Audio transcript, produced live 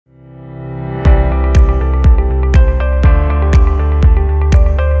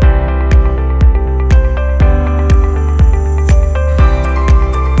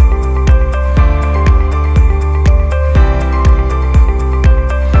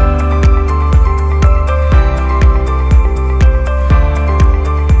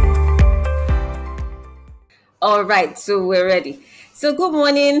right, so we're ready. So good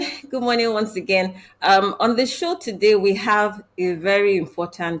morning, once again. On the show today, we have a very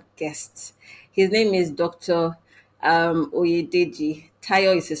important guest. His name is Dr. Oyedeji.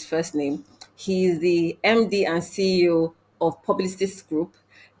 Tayo is his first name. He is the MD and CEO of Publicis Group,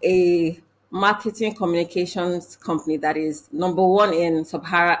 a marketing communications company that is number one in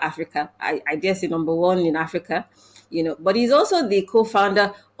Sub-Saharan Africa. I dare say number one in Africa, but he's also the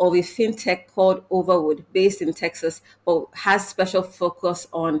co-founder of a fintech called Overwood, based in Texas, but has special focus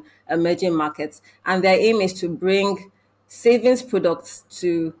on emerging markets. And their aim is to bring savings products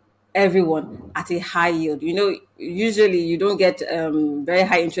to everyone at a high yield. Usually you don't get very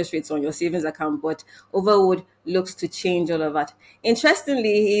high interest rates on your savings account, but Overwood looks to change all of that.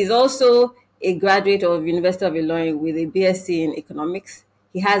 Interestingly, he's also a graduate of University of Illinois with a BSc in economics.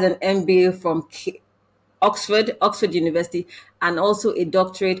 He has an MBA from Oxford University, and also a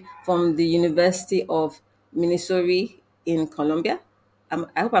doctorate from the University of Minnesota in Colombia.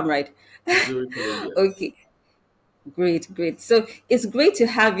 I hope I'm right. Missouri, Columbia. Okay, great. So it's great to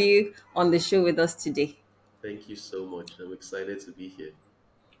have you on the show with us today. Thank you so much. I'm excited to be here.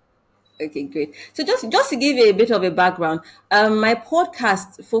 Okay, great. So just to give you a bit of a background, my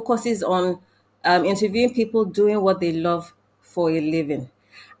podcast focuses on interviewing people doing what they love for a living,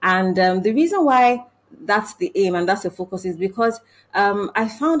 and the reason why that's the aim and that's the focus is because I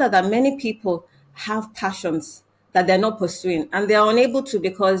found out that many people have passions that they're not pursuing, and they're unable to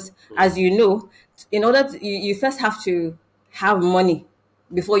because, Mm. as you know, in order to, you first have to have money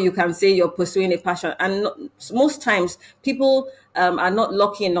before you can say you're pursuing a passion. And most times, people are not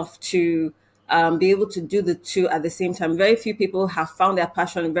lucky enough to be able to do the two at the same time. Very few people have found their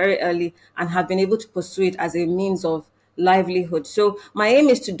passion very early and have been able to pursue it as a means of livelihood. So my aim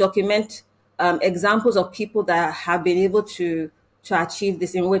is to document examples of people that have been able to achieve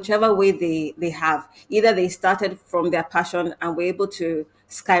this in whichever way they have. Either they started from their passion and were able to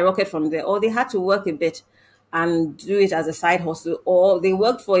skyrocket from there, or they had to work a bit and do it as a side hustle, or they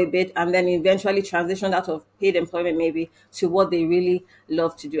worked for a bit and then eventually transitioned out of paid employment maybe to what they really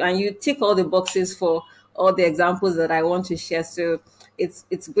love to do. And you tick all the boxes for all the examples that I want to share. So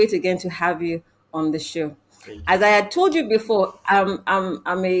it's great again to have you on the show. Thank As you. I had told you before, I'm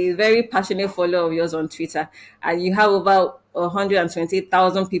a very passionate follower of yours on Twitter, and you have over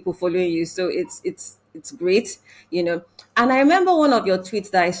 120,000 people following you. So it's great, you know. And I remember one of your tweets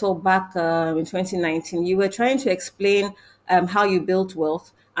that I saw back in 2019. You were trying to explain how you built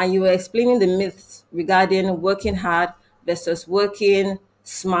wealth, and you were explaining the myths regarding working hard versus working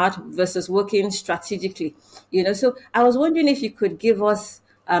smart versus working strategically. So I was wondering if you could give us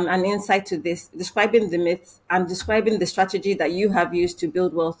an insight to this, describing the myths and describing the strategy that you have used to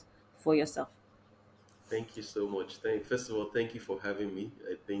build wealth for yourself. Thank you so much. First of all, thank you for having me.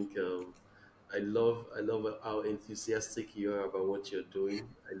 I think I love how enthusiastic you are about what you're doing.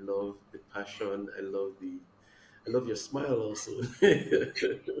 I love the passion. I love your smile also.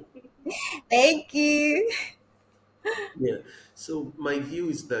 Thank you. Yeah. So my view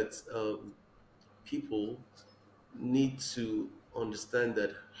is that people need to understand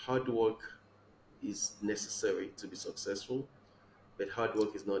that hard work is necessary to be successful, but hard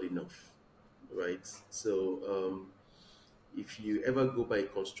work is not enough, right? So if you ever go by a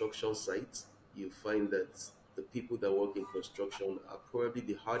construction site, you find that the people that work in construction are probably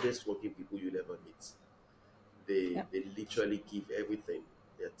the hardest working people you'll ever meet. They Yeah. they literally give everything,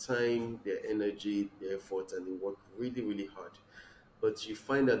 their time, their energy, their effort, and they work really, really hard. But you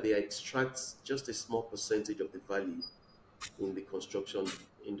find that they extract just a small percentage of the value in the construction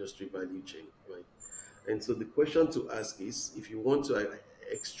industry value chain, right? And so the question to ask is if you want to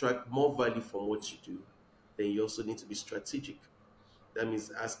extract more value from what you do, then you also need to be strategic. That means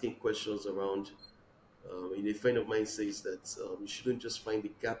asking questions around. A friend of mine says that you shouldn't just find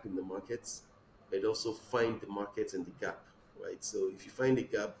the gap in the markets, but also find the market and the gap, right? So if you find a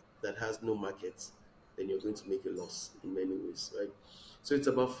gap that has no market, then you're going to make a loss in many ways, right? So it's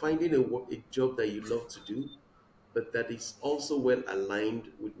about finding a job that you love to do, but that is also well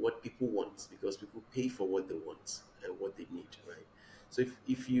aligned with what people want because people pay for what they want and what they need, right? So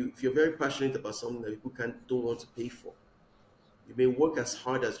if you're very passionate about something that people don't want to pay for, you may work as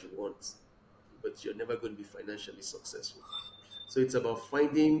hard as you want, but you're never going to be financially successful. So it's about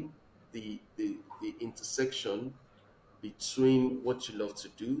finding the intersection between what you love to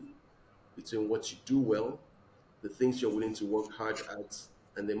do, between what you do well, the things you're willing to work hard at,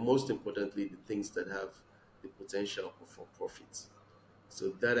 and then most importantly, the things that have the potential for profit. So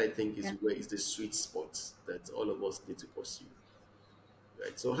that I think is Yeah. where is the sweet spot that all of us need to pursue.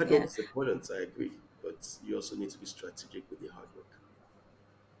 Right. So hard work Yeah. is important, I agree. But you also need to be strategic with the hard work.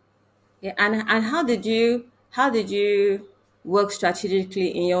 Yeah. And how did you how did you work strategically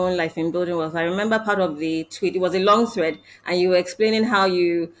in your own life in building wealth? I remember part of the tweet, it was a long thread, and you were explaining how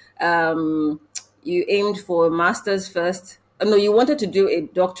you aimed for a master's first. No, you wanted to do a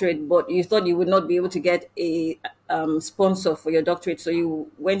doctorate, but you thought you would not be able to get a sponsor for your doctorate, so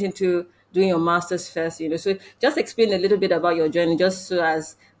you went into doing your master's first. So just explain a little bit about your journey, just so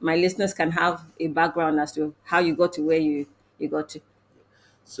as my listeners can have a background as to how you got to where you got to.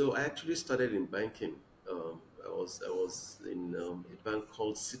 So I actually started in banking. I was in a bank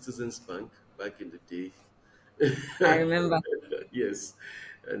called Citizens Bank back in the day. I remember. Yes,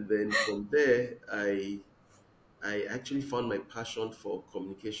 and then from there, I actually found my passion for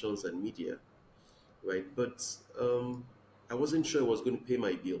communications and media, right? But I wasn't sure I was going to pay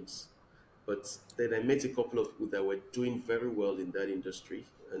my bills. But then I met a couple of people that were doing very well in that industry,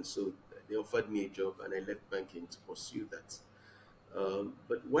 and so they offered me a job, and I left banking to pursue that.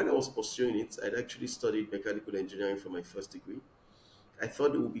 But when I was pursuing it, I'd actually studied mechanical engineering for my first degree. I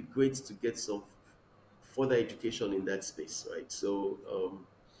thought it would be great to get some further education in that space, right? So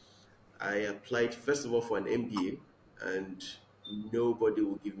I applied first of all for an MBA, and nobody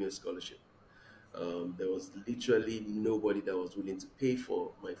would give me a scholarship. There was literally nobody that was willing to pay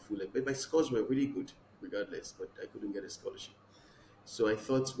for my full. But my scores were really good, regardless. But I couldn't get a scholarship. So I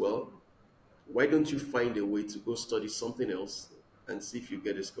thought, well, why don't you find a way to go study something else and see if you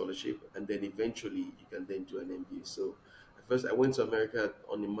get a scholarship, and then eventually you can then do an MBA. So at first I went to America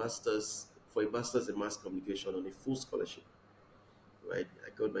on a master's for a master's in mass communication on a full scholarship, right? I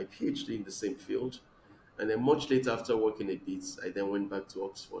got my PhD in the same field, and then much later, after working a bit, I then went back to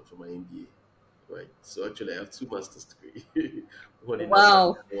Oxford for my MBA, right? So actually I have two master's degrees, one in America,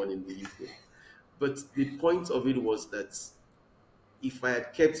 Wow. one in the UK. But the point of it was that if I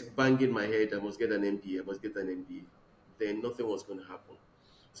had kept banging my head, I must get an MBA, I must get an MBA, then nothing was going to happen.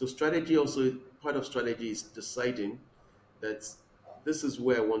 So strategy also, part of strategy is deciding that this is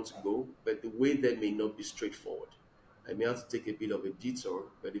where I want to go, but the way there may not be straightforward. I may have to take a bit of a detour,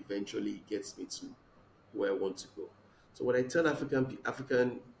 but eventually it gets me to where I want to go. So what I tell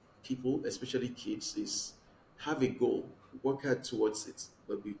African people, especially kids, is have a goal, work hard towards it,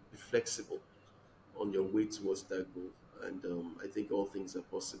 but be flexible on your way towards that goal. And I think all things are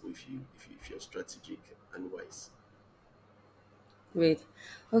possible if you're strategic and wise. Great.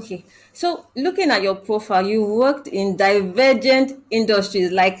 Okay. So looking at your profile, you worked in divergent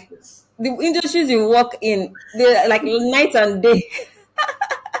industries, like Yes. the industries you work in, they're like night and day.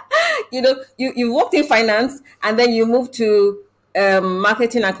 You worked in finance, and then you moved to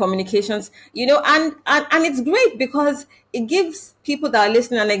marketing and communications. And it's great because it gives people that are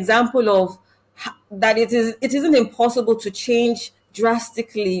listening an example of that it isn't impossible to change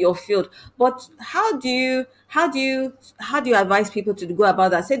drastically your field. But how do you advise people to go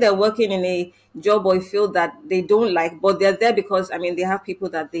about that? Say they're working in a job or a field that they don't like, but they're there because, I mean, they have people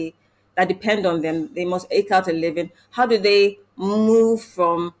that depend on them. They must eke out a living. How do they move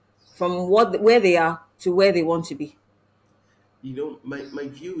from where they are to where they want to be? My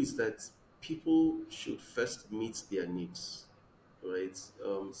view is that people should first meet their needs, right?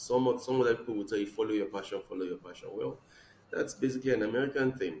 Some other people will tell you, follow your passion. Well, that's basically an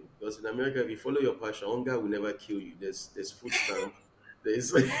American thing, because in America, if you follow your passion, hunger will never kill you. There's food stamp.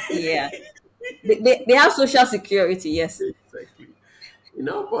 There's Yeah, they have social security. Yes. exactly. In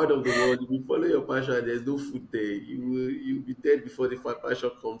our part of the world, if you follow your passion, there's no food there. You'll be dead before the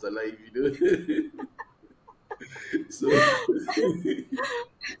passion comes alive. So,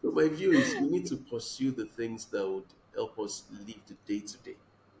 so my view is we need to pursue the things that would help us live the day to day,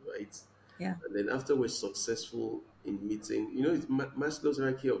 right? Yeah. And then after we're successful in meeting, it's Maslow's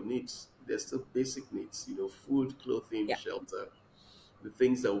hierarchy of needs. There's still basic needs, food, clothing, Yeah. shelter, the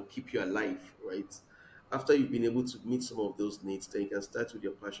things that will keep you alive, right? After you've been able to meet some of those needs, then you can start with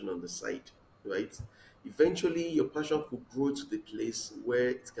your passion on the side, right? Eventually, your passion could grow to the place where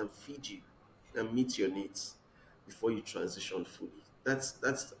it can feed you and meet your needs before you transition fully.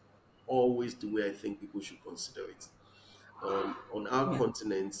 That's always the way I think people should consider it. On our Yeah.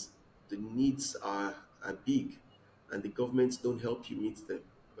 continent, the needs are big, and the governments don't help you meet them,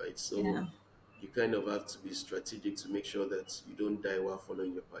 right? So Yeah. you kind of have to be strategic to make sure that you don't die while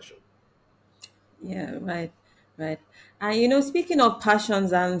following your passion. Yeah, right, right. And speaking of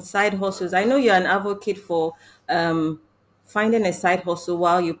passions and side hustles, I know you're an advocate for finding a side hustle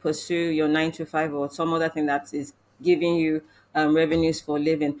while you pursue your 9 to 5 or some other thing that is giving you revenues for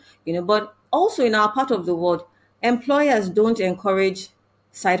living. But also in our part of the world, employers don't encourage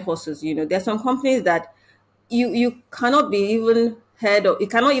side hustles. There's some companies that you cannot be even heard of. It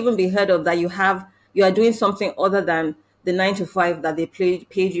cannot even be heard of that you are doing something other than the 9 to 5 that they paid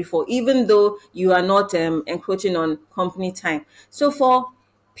you for, even though you are not encroaching on company time. So for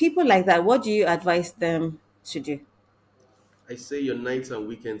people like that, what do you advise them to do? I say your nights and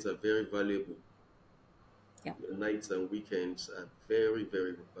weekends are very valuable. Yeah. Your nights and weekends are very,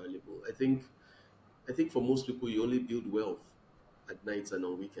 very valuable. I think for most people, you only build wealth at nights and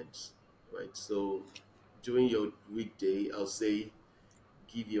on weekends, right? So during your weekday, I'll say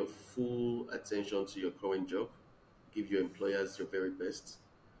give your full attention to your current job, give your employers your very best.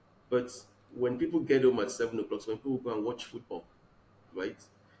 But when people get home at 7 o'clock, so when people go and watch football, right?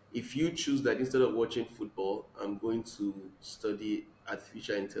 If you choose that instead of watching football, I'm going to study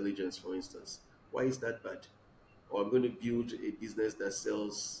artificial intelligence, for instance, why is that bad? Or I'm going to build a business that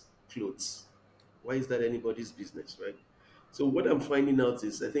sells clothes. Why is that anybody's business, right? So what I'm finding out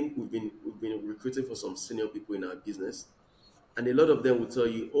is I think we've been recruiting for some senior people in our business, and a lot of them will tell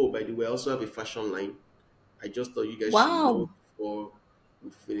you, "Oh, by the way, I also have a fashion line. I just thought you guys should know Wow. before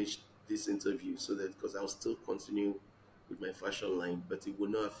we finish this interview, so that because I'll still continue with my fashion line, but it will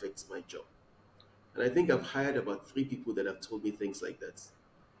not affect my job." And I think I've hired about 3 people that have told me things like that.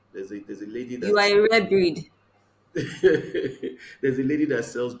 There's a lady You are that's a rare breed. there's a lady that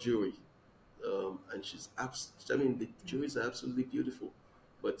sells jewelry, and I mean, the jewelries are absolutely beautiful,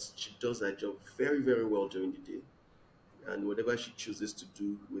 but she does her job very, very well during the day. And whatever she chooses to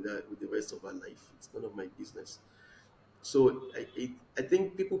do with the rest of her life, it's none of my business. So I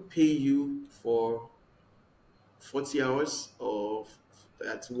think people pay you for 40 hours or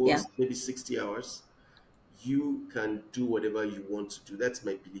at Yeah. most maybe 60 hours. You can do whatever you want to do. That's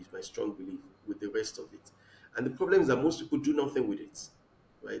my belief, my strong belief with the rest of it. And the problem is that most people do nothing with it,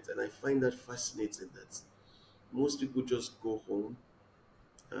 right? And I find that fascinating that most people just go home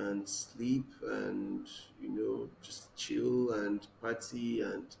and sleep and just chill and party,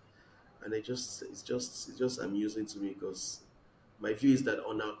 and it's just amusing to me because my view is that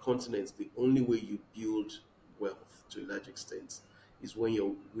on our continent the only way you build wealth to a large extent is when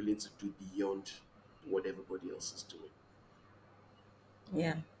you're willing to do beyond what everybody else is doing.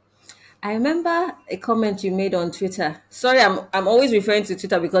 Yeah. I remember a comment you made on Twitter. Sorry, I'm always referring to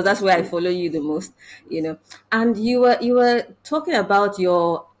Twitter because that's where I Okay. follow you the most, you know. And you were talking about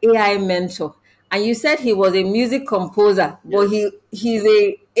your AI mentor, and you said he was a music composer, but Yes. he's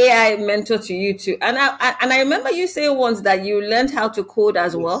a AI mentor to you too. And I remember you saying once that you learned how to code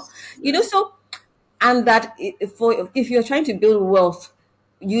as well, Yes. Yes. so, and that for if you're trying to build wealth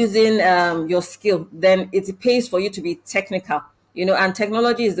using your skill, then it pays for you to be technical, and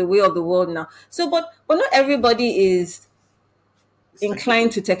technology is the way of the world now. So but not everybody is It's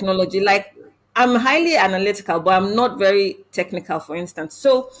inclined technical. to technology. Like, I'm highly analytical, but I'm not very technical, for instance.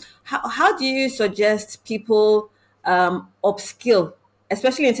 So how do you suggest people upskill,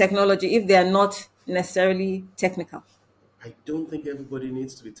 especially in technology, if they are not necessarily technical? I don't think everybody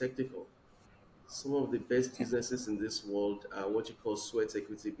needs to be technical. Some of the best Okay. businesses in this world are what you call sweat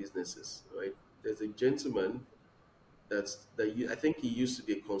equity businesses, right? There's a gentleman I think he used to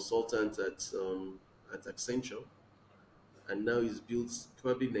be a consultant at Accenture, and now he's built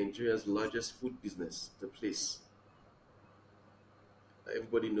probably Nigeria's largest food business, the place.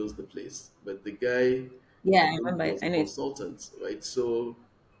 Everybody knows the place, but the guy, Yeah, I I think, remember it. was a I know it. consultant, right? So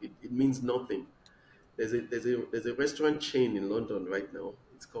it means nothing. There's a restaurant chain in London right now.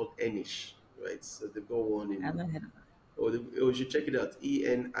 It's called Enish, right? So they've got one I in. haven't heard of it. Oh, you should check it out.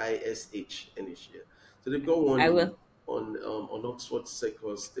 Enish, Enish. Yeah. So they've got one I in will. on Oxford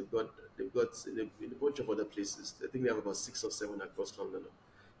Circus. They've got in a bunch of other places. I think they have about 6 or 7 across London.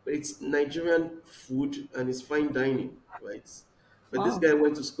 But it's Nigerian food and it's fine dining, right? But this Wow. guy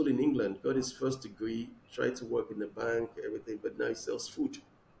went to school in England, got his first degree, tried to work in the bank, everything, but now he sells food,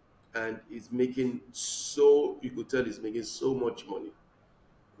 and he's making so you could tell he's making so much money,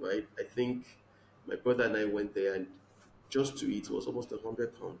 right? I think my brother and I went there, and just to eat was almost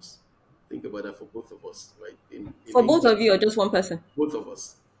 £100. Think about that for both of us, right? In For both England, of you or just one person? both of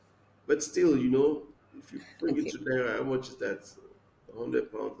us. But still, if you bring it Okay. to naira, how much is that?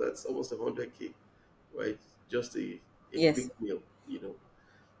 £100. That's almost 100K, right? Just a quick Yes. meal.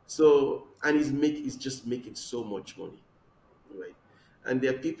 So, and he's just making so much money, right? And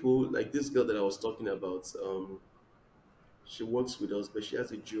there are people like this girl that I was talking about. She works with us, but she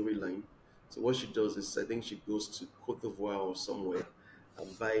has a jewelry line. So what she does is, I think she goes to Cote d'Ivoire or somewhere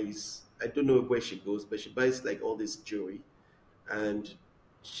and buys. I don't know where she goes, but she buys like all this jewelry, and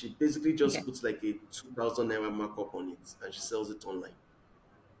she basically just Okay. puts like a 2,000 naira markup on it, and she sells it online,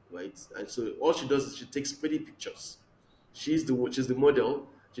 right? And so all she does is she takes pretty pictures. She's the model.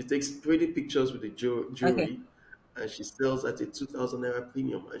 She takes pretty pictures with the Okay. jewelry, and she sells at a 2,000 naira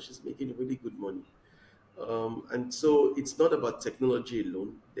premium, and she's making really good money. And so it's not about technology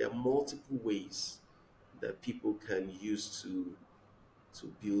alone. There are multiple ways that people can use to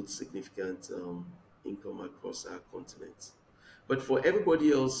build significant income across our continent. But for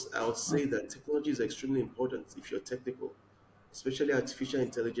everybody else, I would say that technology is extremely important if you're technical, especially artificial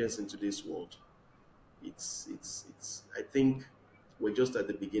intelligence in today's world. It's. I think we're just at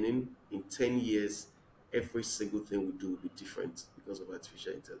the beginning. In 10 years, every single thing we do will be different because of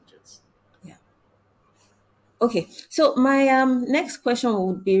artificial intelligence. Yeah. Okay, so my next question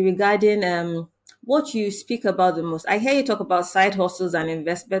would be regarding what you speak about the most. I hear you talk about side hustles and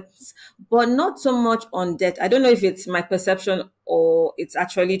investments, but not so much on debt. I don't know if it's my perception or it's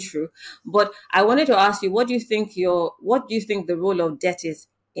actually true, but I wanted to ask you, what do you think the role of debt is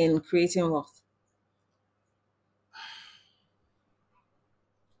in creating wealth?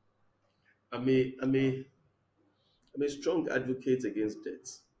 I'm a strong advocate against debt,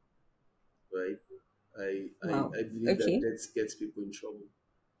 right? Wow. I believe that Okay. debt gets people in trouble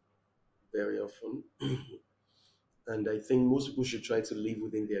very often. And I think most people should try to live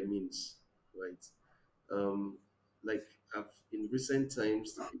within their means, right? Um, like in recent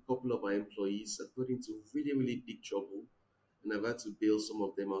times, a couple of our employees have got into really, really big trouble, and I've had to bail some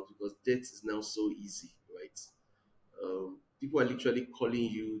of them out because debt is now so easy, right? People are literally calling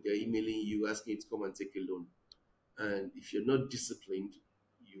you, they're emailing you, asking you to come and take a loan. And if you're not disciplined,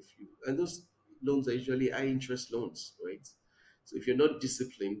 and those loans are usually high interest loans, right? So if you're not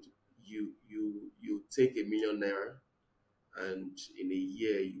disciplined, you take a 1 million naira, and in a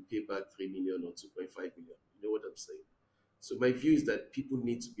year you pay back 3 million or 2.5 million. You know what I'm saying? So my view is that people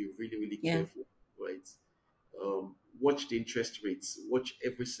need to be really, really Yeah. careful, right? Watch the interest rates, watch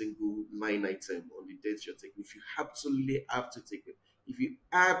every single line item on the debts you're taking. If you absolutely have to take a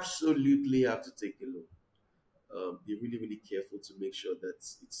loan, be really, really careful to make sure that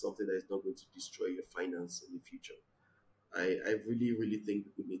it's something that is not going to destroy your finance in the future. I really, really think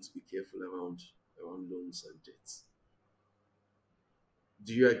people need to be careful around loans and debts.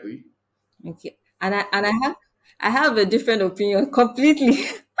 Do you agree? Okay. And I have a different opinion completely.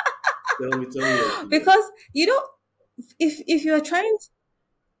 Tell me your opinion. Because if you're trying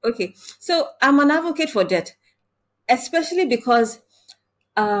okay, so I'm an advocate for debt, especially because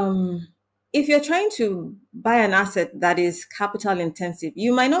um, if you're trying to buy an asset that is capital intensive,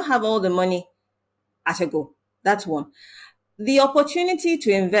 you might not have all the money at a go. That's one. The opportunity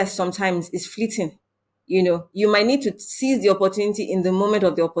to invest sometimes is fleeting. You might need to seize the opportunity in the moment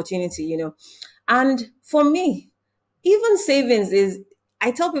of the opportunity. And for me, even savings is,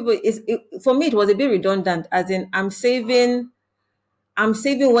 I tell people, for me, it was a bit redundant, as in I'm saving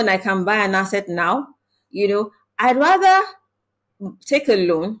when I can buy an asset now. I'd rather take a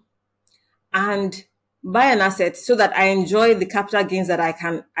loan and buy an asset so that I enjoy the capital gains that I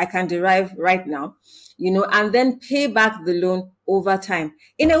can derive right now, and then pay back the loan over time.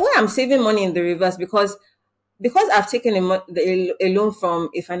 In a way, I'm saving money in the reverse because I've taken a loan from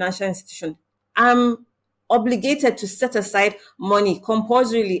a financial institution. I'm obligated to set aside money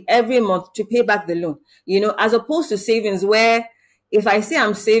compulsorily every month to pay back the loan, as opposed to savings where if I say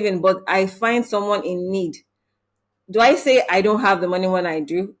I'm saving, but I find someone in need, do I say I don't have the money when I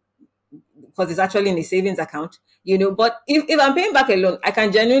do? Because it's actually in a savings account, but if I'm paying back a loan, I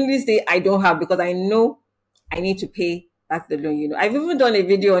can genuinely say I don't have because I know I need to pay back the loan. I've even done a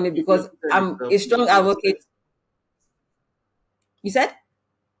video on it Give me because an I'm a example strong of the advocate. assets. You said?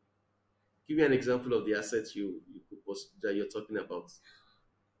 Give me an example of the assets that you're talking about.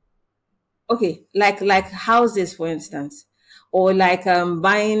 Okay, like houses, for instance, or like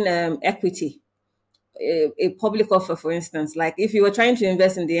buying equity, a public offer, for instance. Like if you were trying to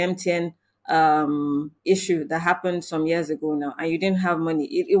invest in the MTN issue that happened some years ago now, and you didn't have money,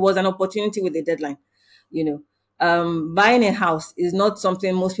 it was an opportunity with a deadline. You know, Buying a house is not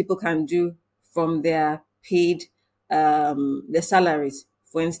something most people can do from their paid their salaries,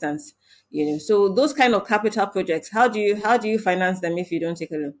 for instance. So those kind of capital projects, how do you finance them if you don't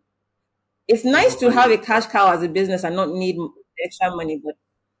take a loan? It's What nice about to buying have a a car? cash cow as a business and not need extra money, but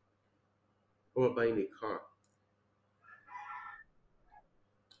What about buying a car?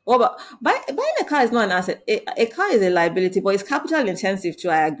 what about buying a car is not an asset. A car is a liability, but it's capital intensive too.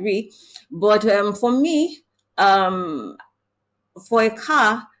 I agree, but for me, um, for a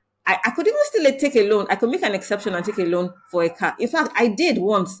car, I could even still take a loan. I could make an exception and take a loan for a car. In fact, I did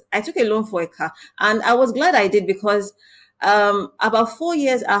once. I took a loan for a car, and I was glad I did because about 4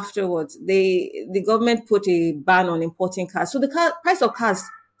 years afterwards, the government put a ban on importing cars. So the price of cars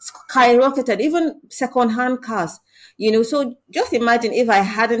skyrocketed, even second-hand cars. So just imagine if I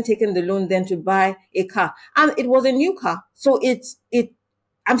hadn't taken the loan then to buy a car, and it was a new car. So it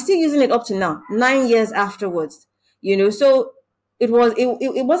I'm still using it up to now, 9 years afterwards. So it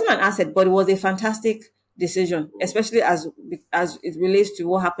wasn't an asset, but it was a fantastic decision, Mm, especially as it relates to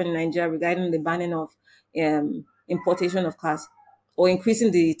what happened in Nigeria regarding the banning of importation of cars, or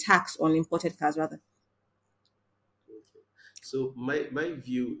increasing the tax on imported cars rather. okay. So my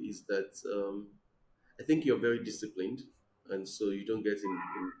view is that I think you're very disciplined, and so you don't get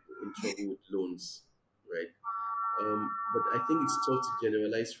in trouble with loans, right? But I think it's tough to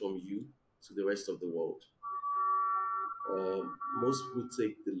generalize from you to the rest of the world. Most people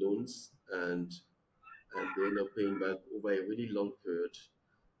take the loans and they end up paying back over a really long period,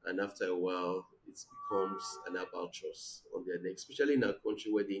 and after a while, it becomes an albatross on their neck, especially in our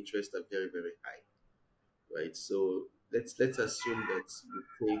country where the interests are very very high, right? So let's assume that you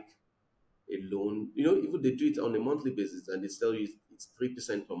take a loan. Even they do it on a monthly basis, and they tell you it's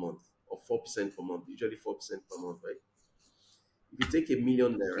 3% per month or 4% per month. Usually 4% per month, right? If you take a 1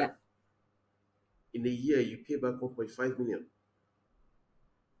 million naira Yeah. in a year, you pay back 1.5 million,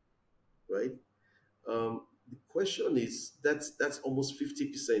 right? The question is that's almost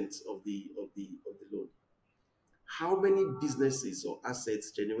 50% of the loan. How many businesses or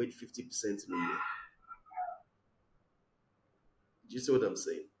assets generate 50% in a year? Do you see what I'm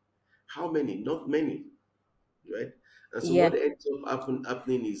saying? How many? Not many, right? And so Yeah. what ends up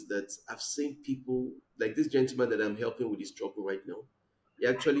happening is that I've seen people like this gentleman that I'm helping with his trouble right now. He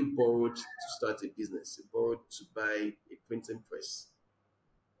actually borrowed to start a business. He borrowed to buy a printing press,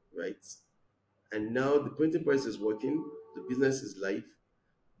 right? And now the printing press is working, the business is live,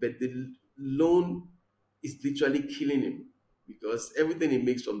 but the loan is literally killing him because everything he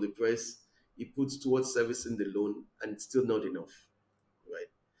makes from the press he puts towards servicing the loan, and it's still not enough, right?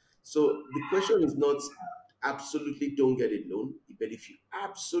 So the question is not absolutely don't get a loan, but if you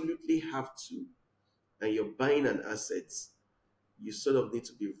absolutely have to and you're buying an asset, you sort of need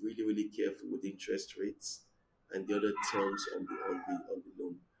to be really, really careful with interest rates and the other terms on the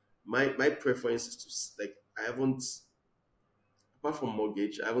loan. My preference is to like I haven't, apart from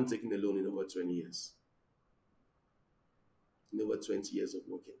mortgage, I haven't taken a loan in over 20 years. In over 20 years of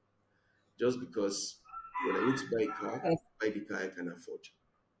working. Just because when I need to buy a car, Okay. buy the car I can afford.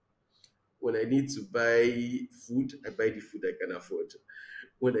 When I need to buy food, I buy the food I can afford.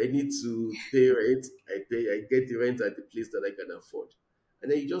 When I need to pay rent, I get the rent at the place that I can afford.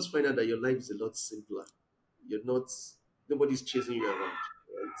 And then you just find out that your life is a lot simpler. You're not Nobody's chasing you around,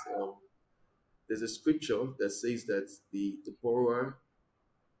 right? There's a scripture that says that the borrower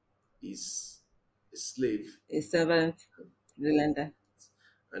is a slave. A servant, the lender.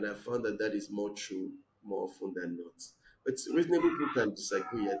 And I found that that is more true more often than not. But reasonable people can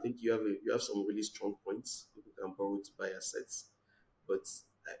disagree. I think you have some really strong points. People can borrow to buy assets, but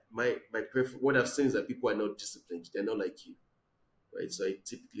what I've seen is that people are not disciplined. They're not like you, right? So I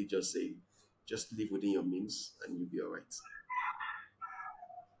typically just say, just live within your means, and you'll be all right.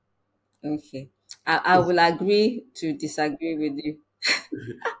 Okay. I will agree to disagree with you.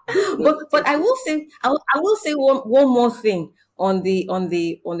 But But I will say, I will say one more thing on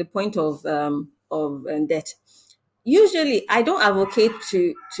the point of debt. Usually, I don't advocate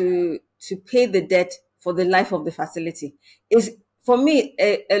to pay the debt for the life of the facility. Is For me,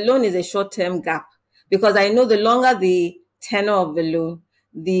 a loan is a short term gap, because I know the longer the tenor of the loan,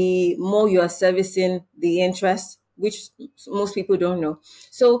 the more you are servicing the interest, which most people don't know.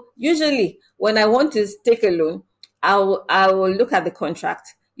 So usually, when I want to take a loan, I will look at the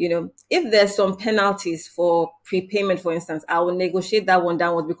contract. If there's some penalties for prepayment, for instance, I will negotiate that one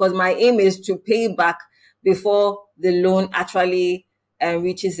downwards, because my aim is to pay back before the loan actually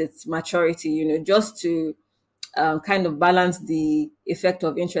reaches its maturity. Just to kind of balance the effect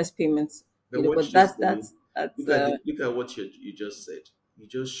of interest payments. but But watch this that's for me. that's that's Look at what you just said. You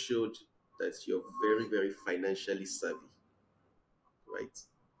just showed that you're very very financially savvy, right?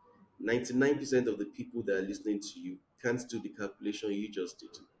 99% of the people that are listening to you can't do the calculation you just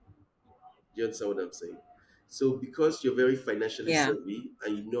did. Do you understand what I'm saying? So, because you're very financially yeah. savvy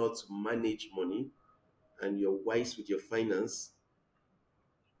and you know how to manage money and you're wise with your finance,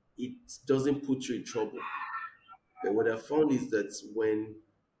 it doesn't put you in trouble. But what I found is that when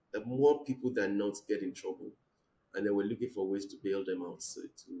the more people than not get in trouble, and then we're looking for ways to bail them out, so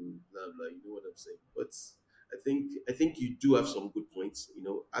to blah blah. You know what I'm saying? But I think you do have some good points.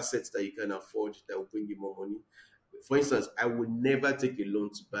 Assets that you can afford that will bring you more money. For instance, I would never take a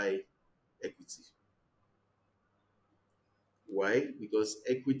loan to buy equity. Why? Because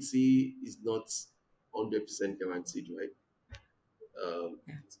equity is not 100% guaranteed, right?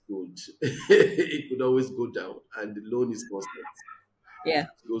 It's good. It could always go down, and the loan is constant. Yeah.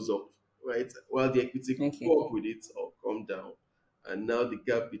 It goes up, right? While the equity could Okay. go up with it or come down. and now the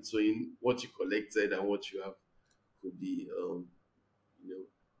gap between what you collected and what you have could be, you know,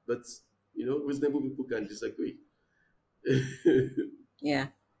 but reasonable people can disagree. Yeah.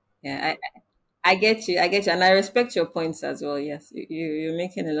 Yeah. I get you. I get you. And I respect your points as well. Yes. You're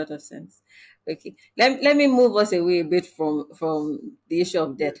making a lot of sense. Okay. Let me move us away a bit from the issue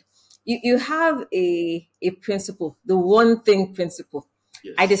of Yeah. debt. You have a principle, the one thing principle.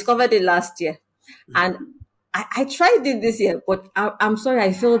 I Yes. discovered it last year, and I tried it this year, but I'm sorry,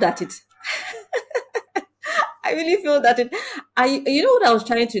 I failed at it. I really feel that you know what I was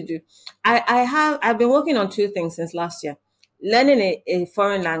trying to do? I've been working on two things since last year. Learning a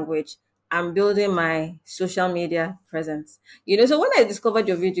foreign language and building my social media presence. So when I discovered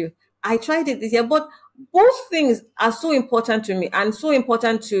your video, I tried it this year, but both things are so important to me and so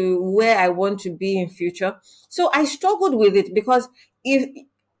important to where I want to be in future. So I struggled with it because if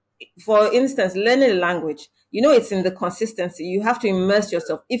for instance, learning a language, it's in the consistency. You have to immerse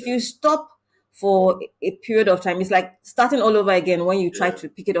yourself. If you stop for a period of time, it's like starting all over again when you try Yeah. to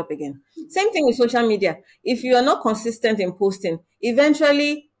pick it up again. Same thing with social media. If you are not consistent in posting,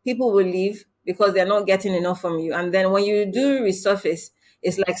 eventually people will leave because they're not getting enough from you. And then when you Yeah. do resurface,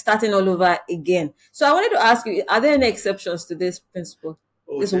 it's like starting all over again. So I wanted to ask you, are there any exceptions to this principle?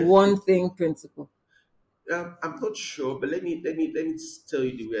 Oh, This one definitely. thing principle? I'm not sure, but let me just tell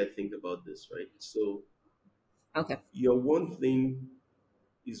you the way I think about this, right? So Okay. your one thing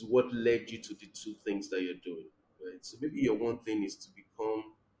is what led you to the two things that you're doing, right? So maybe your one thing is to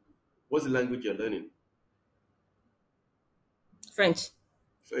become, what's the language you're learning? French.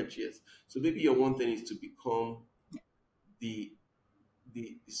 French, yes. So maybe your one thing is to become the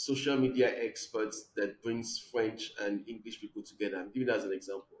the social media experts that brings French and English people together. I'm giving that as an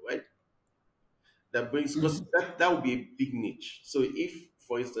example, right? That brings, because that would be a big niche. So if,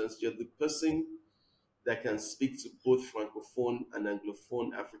 for instance, you're the person that can speak to both francophone and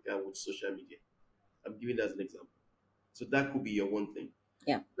anglophone Africa with social media, I'm giving that as an example. So that could be your one thing.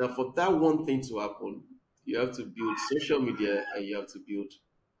 Yeah. Now, for that one thing to happen, you have to build social media and you have to build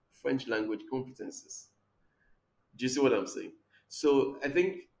French language competencies. Do you see what I'm saying? So I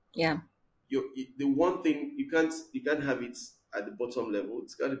think Yeah. the one thing you can't have it at the bottom level.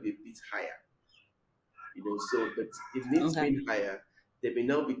 It's got to be a bit higher, So, but it needs Okay. being higher. There may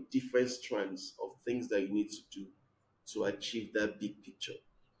now be different strands of things that you need to do to achieve that big picture,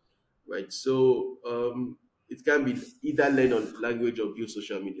 right? So it can be either learn on language or build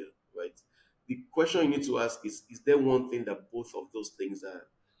social media, right? The question you need to ask is there one thing that both of those things are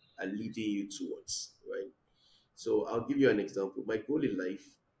leading you towards, right? So I'll give you an example. My goal in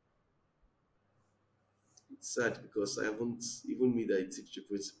life, it's sad because I haven't, even me that I teach the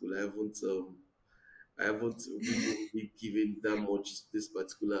principle, I haven't really given that much to this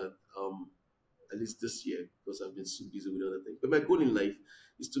particular at least this year because I've been so busy with other things. But my goal in life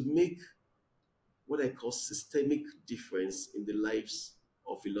is to make what I call systemic difference in the lives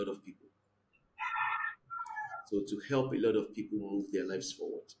of a lot of people. So to help a lot of people move their lives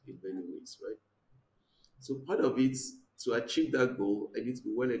forward in many ways, right? So part of it, to achieve that goal, I need to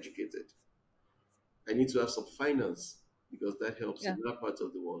be well educated. I need to have some finance because that helps Yeah. in that part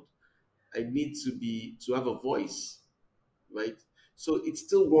of the world. I need to have a voice, right? So it's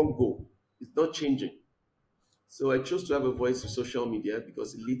still one goal. It's not changing. So I chose to have a voice in social media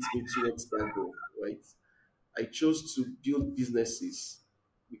because it leads me towards that goal, right? I chose to build businesses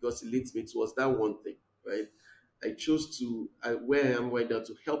because it leads me towards that one thing, right? I chose where I am right now,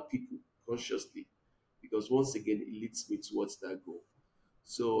 to help people consciously because once again, it leads me towards that goal.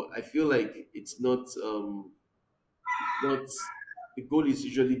 So I feel like it's not, the goal is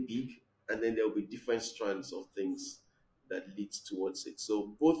usually big, and then there will be different strands of things that leads towards it.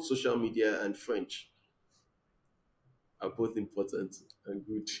 So both social media and French are both important and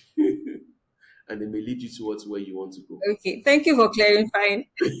good, and they may lead you towards where you want to go. Okay. Thank you for clarifying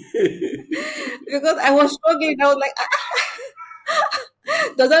because I was struggling. I was like,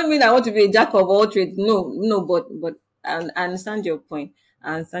 does that mean I want to be a jack of all trades? No, no, but I understand your point.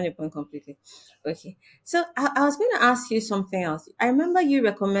 I understand your point completely. Okay. So I was going to ask you something else. I remember you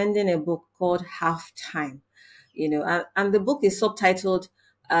recommending a book called Halftime, and the book is subtitled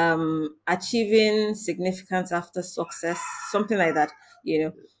Achieving Significance After Success, something like that, you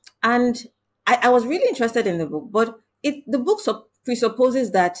know. And I was really interested in the book, but the book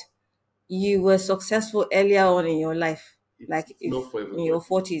presupposes that you were successful earlier on in your life, it's, like it's not if for in your everybody.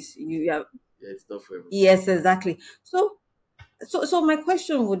 40s you are. Yeah, it's not for everybody. Yes, exactly. So my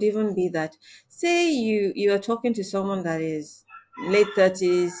question would even be that, say you are talking to someone that is late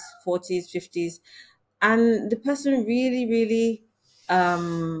 30s, 40s, 50s, and the person really really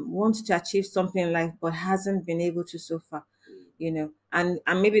wants to achieve something in life but hasn't been able to so far. and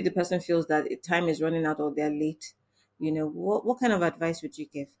maybe the person feels that time is running out or they're late, what kind of advice would you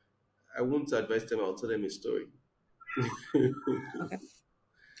give? I won't advise them. I'll tell them a story. Okay,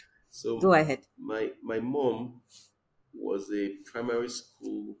 go So ahead. my mom was a primary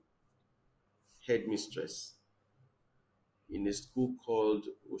school headmistress in a school called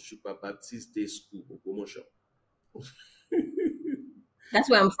Oshupa Baptist Day School, Ogomosho. That's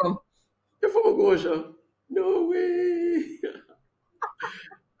where I'm from. You're from Ogomosho? No way!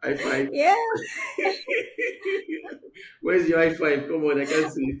 High five. Yeah. Where's your high five? Come on, I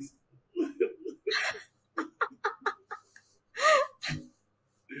can't see it.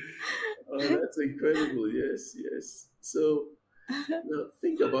 Oh, that's incredible. Yes, yes. So now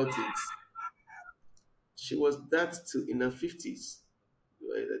think about it. She was that to in her 50s,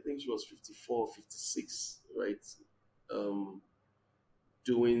 right? I think she was 54, 56, right? Um,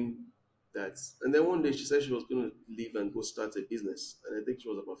 doing that. And then one day she said she was going to leave and go start a business. And I think she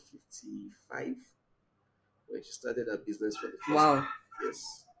was about 55 when she started her business for the first Wow. time.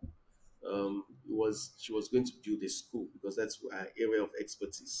 Yes. It was she was going to build a school because that's her area of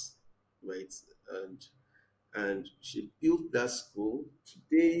expertise, right? And and she built that school.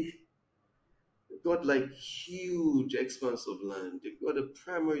 Today, they got like huge expanse of land. They got a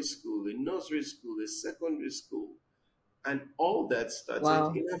primary school, a nursery school, a secondary school, and all that started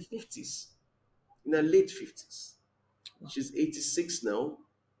Wow. in her 50s, in her late 50s. She's 86 now,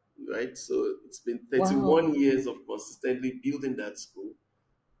 right? So it's been Wow. 31 years of consistently building that school.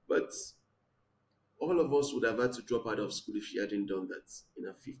 But all of us would have had to drop out of school if she hadn't done that in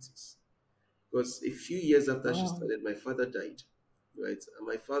her 50s. Because a few years after she Wow. started, my father died, right? And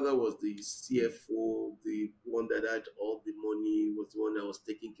my father was the CFO, the one that had all the money, was the one that was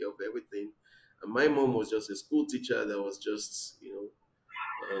taking care of everything. And my mom was just a school teacher that was just,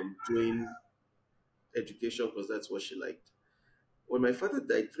 doing education because that's what she liked. When my father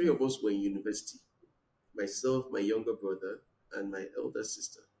died, three Mm. of us were in university, myself, my younger brother, and my elder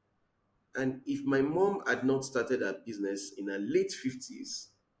sister. And if my mom had not started her business in her late 50s,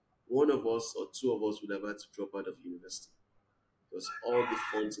 one of us or two of us would have had to drop out of university because all the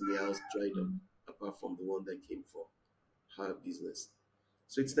funds in the house dried up, apart from the one that came from her business.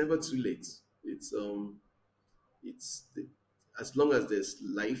 So it's never too late. It's as long as there's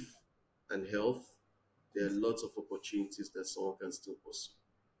life and health, there are lots of opportunities that someone can still pursue.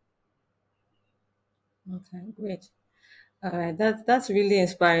 Okay, great. All right, that's really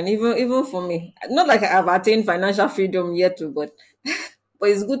inspiring, even for me. Not like I've attained financial freedom yet, too, but but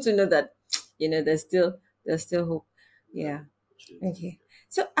it's good to know that there's still hope. There are Yeah. opportunities. Okay.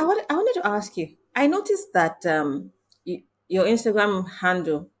 So I wanted to ask you. I noticed that your Instagram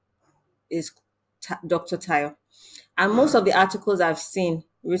handle is Dr. Tayo, and most of the articles I've seen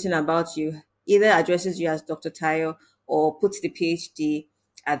written about you either addresses you as Dr. Tayo or puts the PhD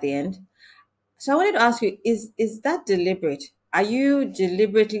at the end. So I wanted to ask you: Is that deliberate? Are you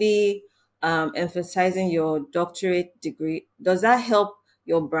deliberately emphasizing your doctorate degree? Does that help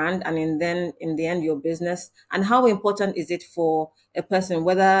your brand and then in the end your business? And how important is it for a person,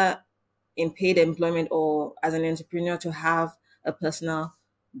 whether in paid employment or as an entrepreneur, to have a personal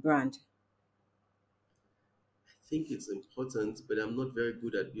brand? I think it's important, but I'm not very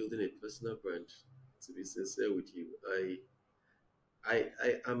good at building a personal brand. To be sincere with you,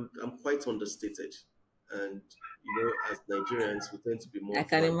 I'm quite understated, and as Nigerians, we tend to be I more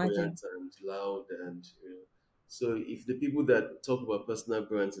can imagine. flamboyant and loud, and so if the people that talk about personal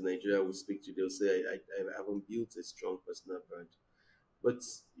brands in Nigeria will speak to, they'll say I haven't built a strong personal brand, but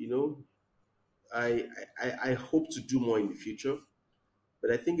I hope to do more in the future.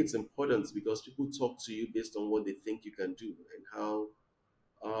 But I think it's important because people talk to you based on what they think you can do and how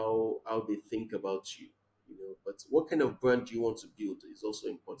they think about you. But what kind of brand do you want to build is also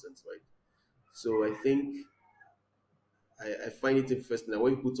important, right? So I think I find it interesting that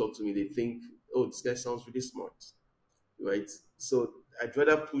when people talk to me, they think, oh, this guy sounds really smart, right? So I'd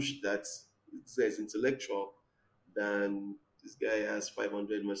rather push that this guy's intellectual than this guy has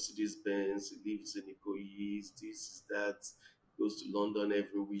 500 Mercedes Benz, he lives in Ikoyi, this is that, goes to London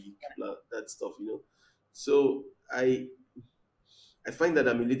every week, blah, that stuff. So I find that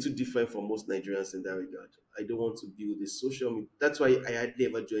I'm a little different from most Nigerians in that regard. I don't want to build a social media. That's why I hardly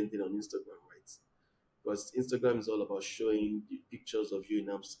ever do anything on Instagram, right? Because Instagram is all about showing the pictures of you in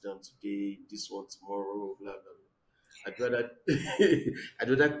Amsterdam today, this one tomorrow, blah blah blah. I'd rather I'd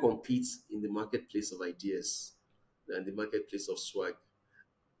rather compete in the marketplace of ideas than the marketplace of swag.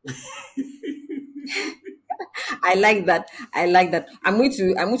 I like that. I like that. I'm going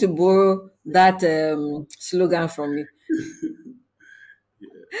to borrow that slogan from you. Yeah.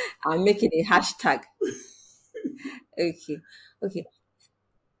 I'll make it a hashtag. Okay. Okay.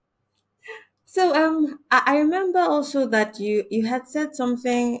 So I remember also that you had said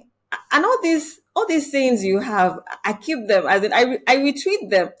something, and all these sayings you have, I keep them, as in I retweet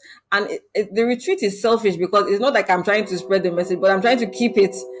them, and the retweet is selfish because it's not like I'm trying to spread the message, but I'm trying to keep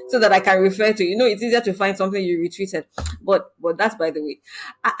it so that I can refer to. It's easier to find something you retweeted, but that's by the way.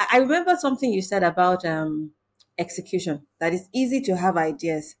 I remember something you said about execution, that it's easy to have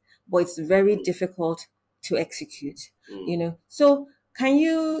ideas, but it's very Mm, difficult to execute. mm, So can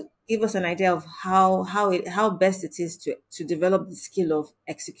you give us an idea of how best it is to develop the skill of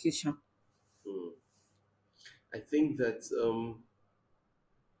execution? mm. I think that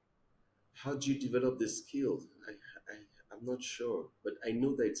how do you develop the skill? I'm not sure, but I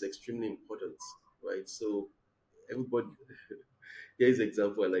know that it's extremely important, right? So everybody, here's an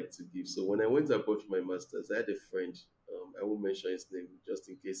example I like to give. So when I went abroad for my masters, I had a friend. I won't mention his name just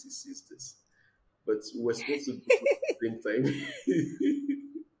in case he sees this, but we were supposed to go at the same time,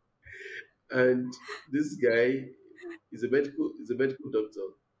 and this guy is a medical doctor.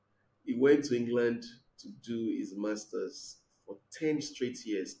 He went to England to do his masters for 10 straight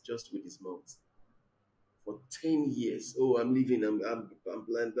years just with his mouth. For 10 years. Oh, I'm leaving. I'm blind. Blah,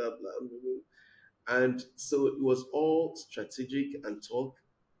 blah, blah, blah. And so it was all strategic and talk,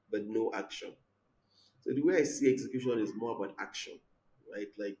 but no action. So the way I see execution is more about action, right?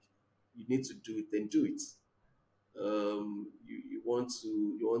 Like you need to do it, then do it. You want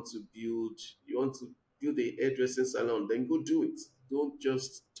to build a hairdressing salon, then go do it. Don't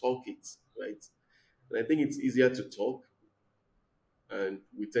just talk it, right? And I think it's easier to talk, and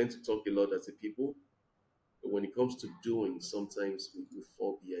we tend to talk a lot as a people. But when it comes to doing, sometimes we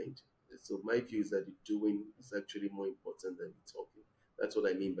fall behind. So my view is that the doing is actually more important than the talking. That's what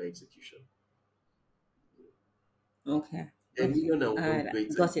I mean by execution. Okay. A Okay. million and All one right.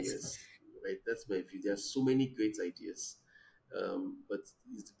 great Got it. ideas, right? That's my view. There are so many great ideas, but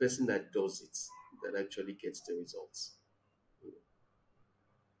it's the person that does it that actually gets the results.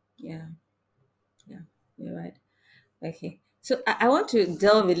 Yeah. Yeah. You're right. Okay. So I want to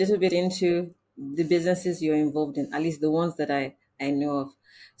delve a little bit into the businesses you're involved in, at least the ones that I know of.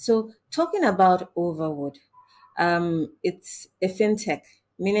 So talking about Overwood, it's a fintech,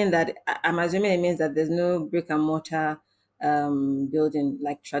 meaning that I'm assuming it means that there's no brick and mortar building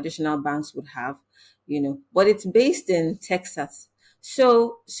like traditional banks would have, but it's based in Texas.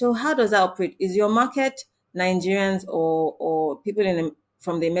 So how does that operate? Is your market Nigerians or people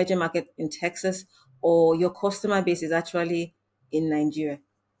from the emerging market in Texas, or your customer base is actually in Nigeria?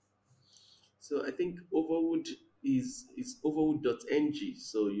 So I think Overwood is overwood.ng.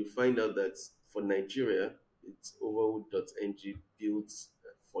 So you find out that for Nigeria, it's overwood.ng built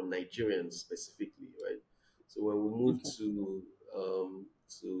for Nigerians specifically, right? So when we move Okay. to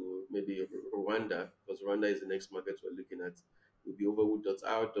maybe Rwanda, because Rwanda is the next market we're looking at, it'll be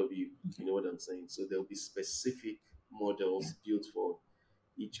overwood.rw. You Okay. know what I'm saying? So there'll be specific Yeah. models built for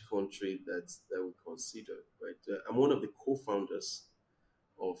each country that we consider, right? I'm one of the co-founders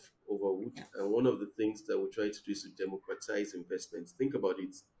of Overwood. Yeah. And one of the things that we try to do is to democratize investments. Think about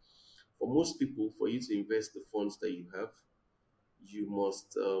it. For most people, for you to invest the funds that you have, you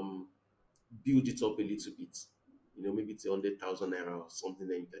must build it up a little bit. Maybe it's 100,000 naira or something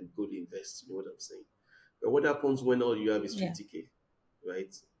that you can go to invest. You know what I'm saying? But what happens when all you have is Yeah. 50K,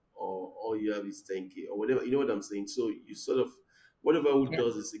 right? Or all you have is 10K or whatever. You know what I'm saying? So you sort of, what Overwood Yeah.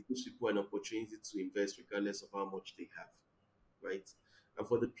 does is it gives people an opportunity to invest regardless of how much they have, right? And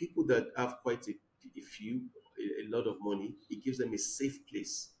for the people that have quite a lot of money, it gives them a safe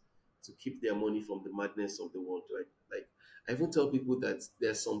place to keep their money from the madness of the world, right? Like I even tell people that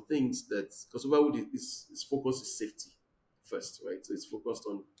there are some things that because Overwood is focus is safety first, right? So it's focused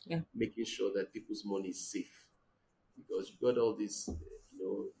on Yeah. making sure that people's money is safe because you got all this,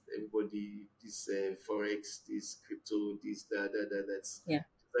 everybody, this forex, this crypto, this that's Yeah.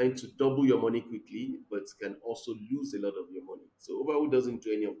 trying to double your money quickly, but can also lose a lot of your money. So Overwood doesn't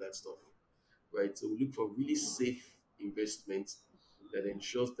do any of that stuff, right? So we look for really safe investment that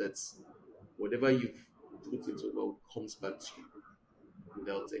ensures that whatever you've put into Overwood comes back to you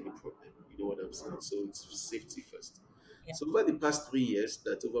without any problem. You know what I'm saying? So it's safety first. Yeah. So over the past 3 years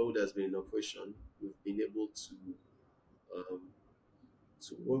that Overwood has been in operation, we've been able um,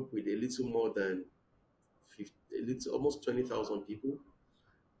 to work with a little more than 50, a little almost 20,000 people,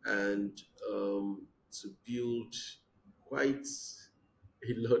 and to build quite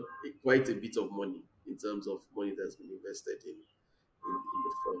quite a bit of money in terms of money that's been invested in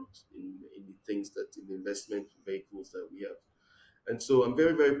the fund, in the things that in the investment vehicles that we have. And so I'm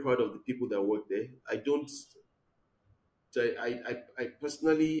very, very proud of the people that work there. I don't I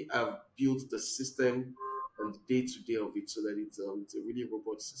personally have built the system and the day to day of it, so that it's a really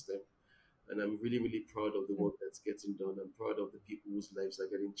robust system. And I'm really really proud of the work that's getting done. I'm proud of the people whose lives are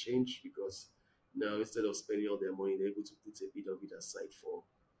getting changed, because now instead of spending all their money, they're able to put a bit of it aside for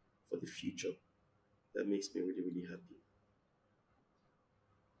the future. That makes me really really happy.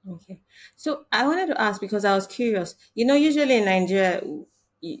 Okay. So I wanted to ask because I was curious. Usually in Nigeria,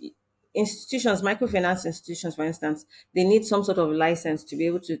 y- institutions, microfinance institutions, for instance, they need some sort of license to be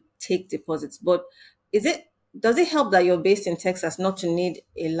able to take deposits. But is it does it help that you're based in Texas not to need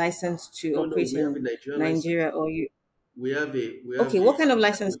a license to No, no, operate we have a in Nigerian license. Nigeria or you? We have Okay, what kind of we have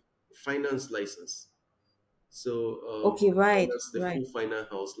license? a finance license. So Okay, right, finance, the right. full finance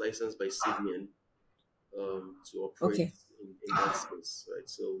house licensed by CBN, to operate Okay, in that space, right?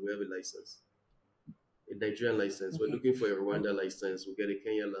 So we have a license, a Nigerian license. We're okay, looking for a Rwanda license. We'll get a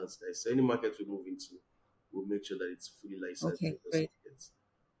Kenya license. So any market we move into, we'll make sure that it's fully licensed in okay, those great. markets.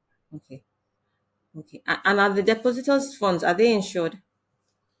 Okay, okay. And are the depositors' funds are they insured?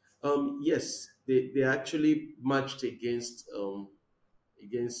 Yes, they actually matched against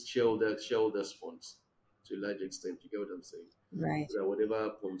shareholders funds to a large extent. You get what I'm saying? Right. So that whatever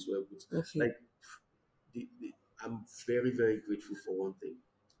happens, we're able to, Okay. like I'm very very grateful for one thing.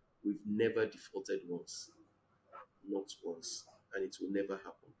 We've never defaulted once, not once, and it will never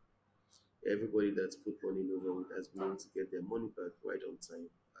happen. Everybody that's put money in over has been able to get their money back right on time,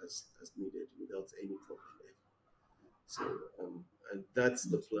 as needed, without any problem ever. So and that's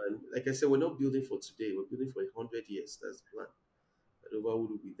the Okay. plan. Like I said, we're not building for today. We're building for 100 years. That's the plan. That Overwood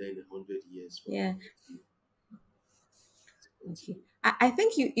will be there in 100 years for Yeah. to Okay. continue. I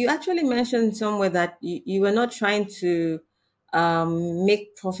think you actually mentioned somewhere that you were not trying to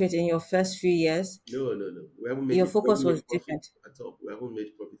make profit in your first few years. No, no, no. Your We focus haven't was made profit different. at all. We haven't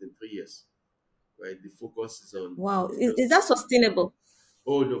made profit in 3 years. Right? The focus is on Wow. Is just. that sustainable?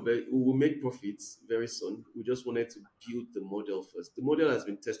 Oh no, but we will make profits very soon. We just wanted to build the model first. The model has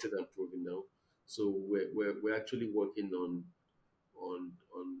been tested and proven now, so we're actually working on on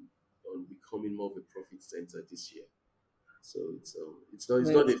on becoming more of a profit center this year. So it's not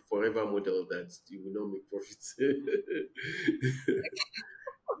Great. a forever model that you will not make profits.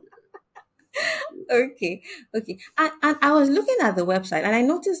 Okay. Okay. And I was looking at the website and I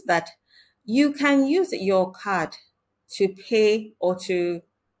noticed that you can use your card to pay or to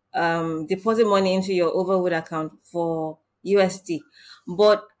deposit money into your Overwood account for USD.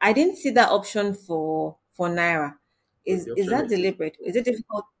 But I didn't see that option for Naira. But Is the is option that exists. deliberate? Is it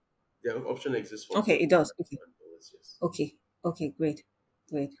difficult? The option exists for Okay, both it does. Naira Okay. and dollars. Yes. Okay. Okay, great.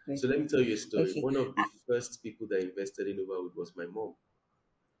 Great, So great, let me great. tell you a story. Okay. One of the first people that invested in Overwood was my mom.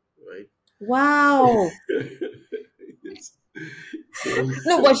 Right. Wow. Yes. So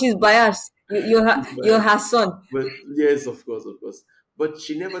No, but she's biased. You're but her son. but yes, of course, of course. But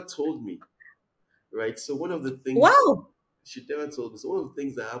she never told me, right? So one of the things Wow. she never told me. So one of the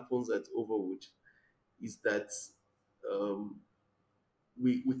things that happens at Overwood is that um,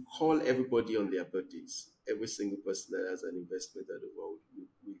 we call everybody on their birthdays. Every single person that has an investment at Overwood,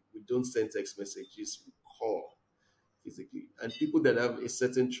 we don't send text messages. We call physically, and people that have a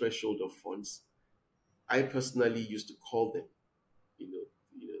certain threshold of funds, I personally used to call them.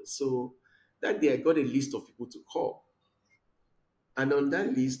 So that day I got a list of people to call. And on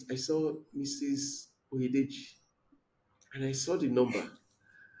that list, I saw Mrs. Oyedeji, and I saw the number.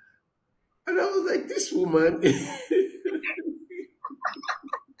 And I was like, this woman.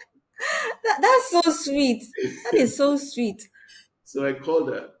 That's so sweet. That is so sweet. So I called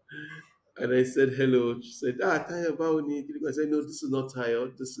her and I said, hello. She said, Tayo Baoni. I said, no, this is not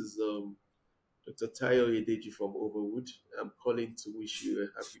Tayo. This is Dr. Tayo Oyedeji from Overwood. I'm calling to wish you a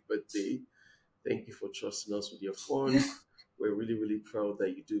happy birthday. Thank you for trusting us with your funds. We're really, really proud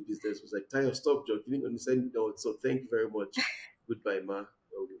that you do business. I was like, Tayo, stop joking. And he said, no, so thank you very much. Goodbye, ma.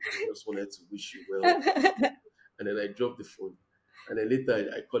 We just wanted to wish you well. And then I dropped the phone. And then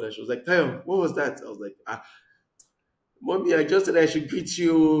later I called her. She was like, Tayo, what was that? I was like, mommy, I just said I should greet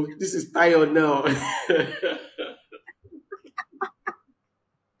you. This is Tayo now.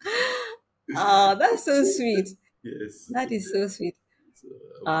 Oh, that's so sweet. Yes. That is so sweet. So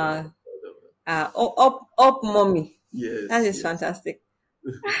I'm very Uh, proud of her. up, mommy. That Yes, is yes. fantastic.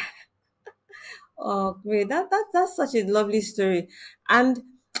 Oh, great. That's such a lovely story. And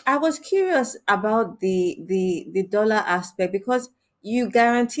I was curious about the dollar aspect because you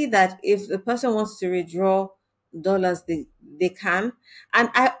guarantee that if the person wants to withdraw dollars, they can. And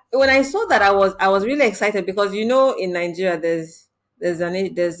when I saw that, I was really excited because in Nigeria there's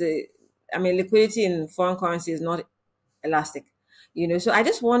a I mean liquidity in foreign currency is not elastic. So I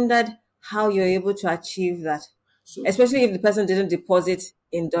just wondered how you're able to achieve that, So especially if the person didn't deposit.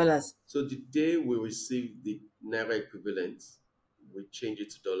 in dollars. So the day we receive the naira equivalent, we change it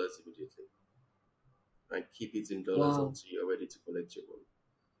to dollars immediately and keep it in dollars Wow. until you're ready to collect your money.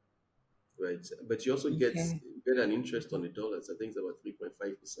 Right. But you also get Okay. an interest on the dollars. I think it's about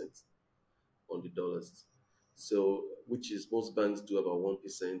 3.5% on the dollars. So, which is most banks do about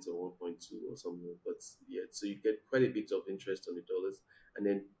 1% or 1.2 or something. But yeah, so you get quite a bit of interest on the dollars, and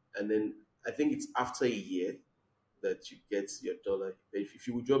then I think it's after a year that you get your dollar. If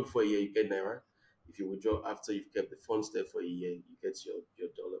you withdraw before a year, you get naira. If you withdraw after you've kept the funds there for a year, you get your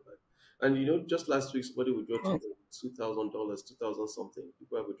dollar back. And just last week somebody withdrew Oh, $2,000, 2,000 something.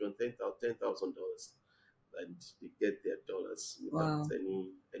 People have withdrawn $10,000, and they get their dollars without wow.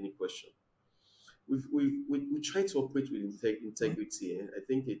 any question. We try to operate with integrity. And I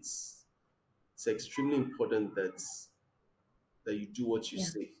think it's extremely important that you do what you Yeah.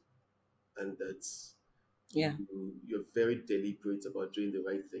 say, and that Yeah. you're very deliberate about doing the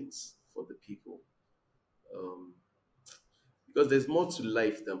right things for the people. Um, because there's more to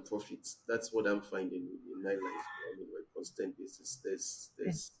life than profits. That's what I'm finding in my life. I mean, on a constant basis.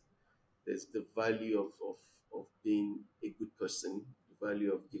 Yeah. There's the value of being a good person, the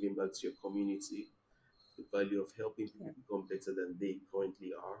value of giving back to your community, the value of helping Yeah. people become better than they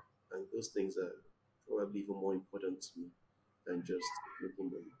currently are. And those things are probably even more important to me than just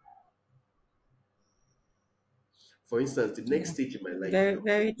making money. For instance, the next Yeah. stage in my life, Very, I'm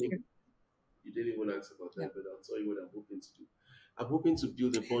very true. hoping, you didn't even ask about Yeah. that, but I'll tell you what I'm hoping to do. I'm hoping to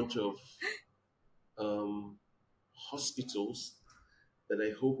build a bunch of um, hospitals that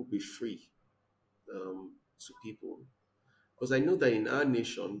I hope will be free to people. Because I know that in our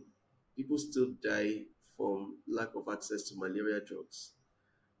nation, people still die from lack of access to malaria drugs.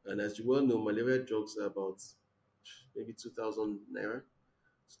 And as you well know, malaria drugs are about maybe 2,000 naira.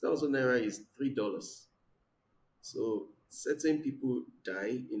 2,000 naira is $3. So certain people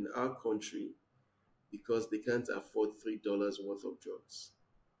die in our country because they can't afford $3 worth of drugs.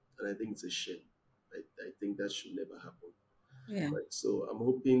 And I think it's a shame. I think that should never happen. Yeah. Right. So I'm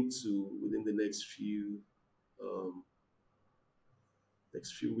hoping to, within the um,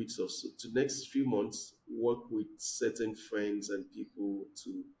 next few weeks or so, to next few months, work with certain friends and people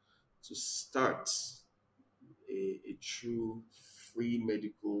to start a true free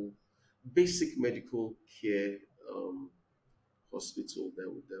basic medical care hospital that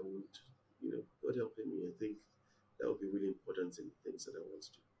would, God helping me. I think that would be really important in things that I want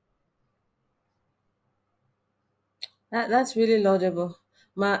to do. That's really laudable.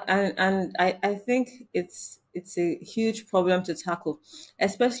 And I think it's a huge problem to tackle,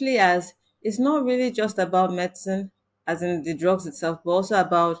 especially as it's not really just about medicine, as in the drugs itself, but also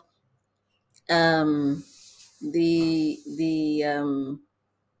about um the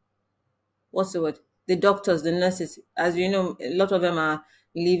what's the word? The doctors, the nurses. As you know, a lot of them are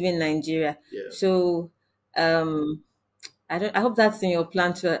leaving Nigeria. Yeah, So um I hope that's in your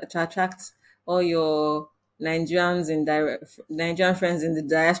plan to attract all your Nigerian friends in the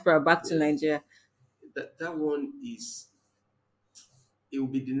diaspora back to yeah. Nigeria. That one is, it will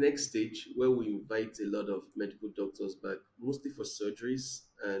be the next stage where we invite a lot of medical doctors back, mostly for surgeries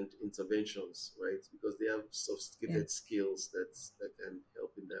and interventions, right? Because they have Yeah. sophisticated skills that can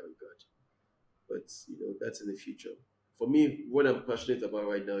help in that regard. But that's in the future. For me, what I'm passionate about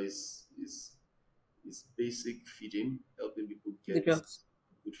right now is basic feeding, helping people The get drugs.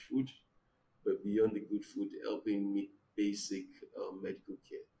 good food, but beyond the good food, helping meet basic medical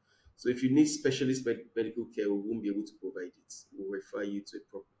care. So if you need specialist medical care, we won't be able to provide it. We'll refer you to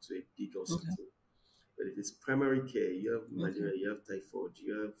a big Okay. hospital. But if it's primary care, you have Okay. malaria, you have typhoid,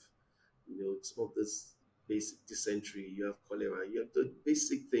 you have some of this basic dysentery, you have cholera, you have the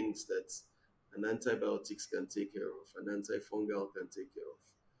basic things that an antibiotics can take care of, an antifungal can take care of.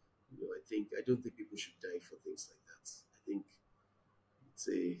 I don't think people should die for things like that. I think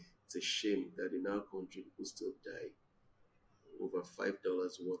it's a shame that in our country people still die over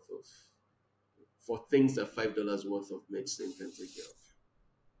 $5 worth of for things that $5 worth of medicine can take care of.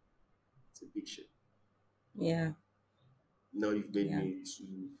 It's a big shame. Yeah. Now you've made Yeah. me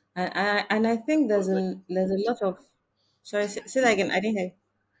to And I think like there's a lot of sorry, say that again. I didn't hear.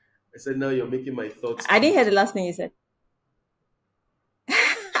 I said now you're making my thoughts I didn't too. hear the last thing you said.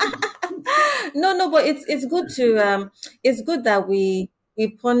 No, no, but it's good to it's good that we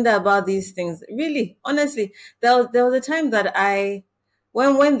ponder about these things. Really, honestly, there was a time that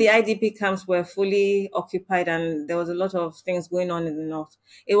when the IDP camps were fully occupied and there was a lot of things going on in the north.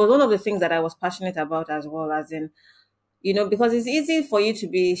 It was one of the things that I was passionate about as well, as in because it's easy for you to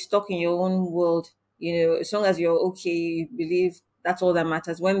be stuck in your own world. As long as you're okay, you believe that's all that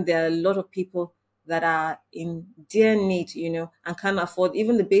matters. When there are a lot of people that are in dear need, and can't afford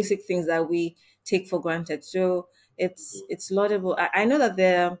even the basic things that we take for granted. So it's laudable. I know that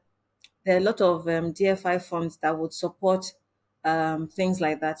there are a lot of DFI funds that would support things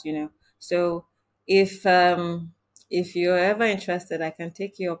like that, So if if you're ever interested, I can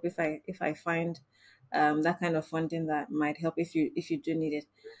take you up if I find that kind of funding that might help if you do need it.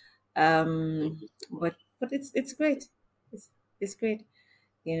 Thank you so much. But it's great. It's great,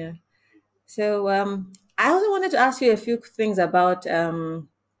 you know. So I also wanted to ask you a few things about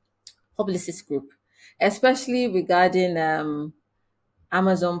Publicist Group, especially regarding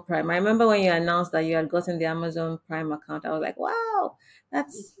Amazon Prime. I remember when you announced that you had gotten the Amazon Prime account. I was like, wow,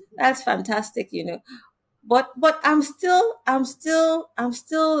 that's fantastic, But I'm still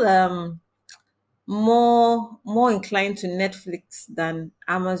more inclined to Netflix than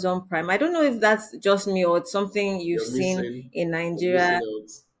Amazon Prime. I don't know if that's just me or it's something you've You're seen missing. in You're missing Nigeria. out.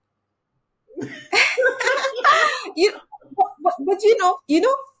 You but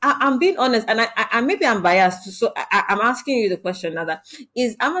I'm being honest, and I maybe I'm biased, so I'm asking you the question now: that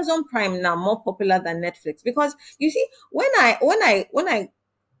is Amazon Prime now more popular than Netflix? Because you see, when I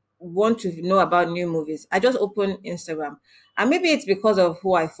want to know about new movies, I just open Instagram. And maybe it's because of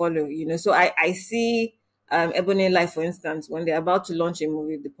who I follow, So I see Ebony Life, for instance, when they're about to launch a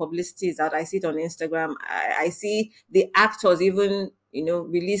movie, the publicity is out. I see it on Instagram. I see the actors even,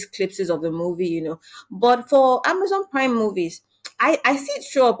 release clips of the movie, But for Amazon Prime movies, I see it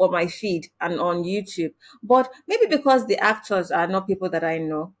show up on my feed and on YouTube, but maybe because the actors are not people that I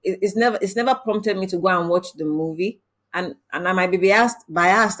know, it's never prompted me to go and watch the movie, and I might be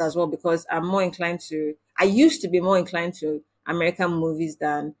biased as well because I used to be more inclined to American movies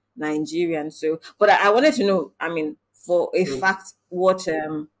than Nigerian. So, but I wanted to know, I mean, for a So fact, what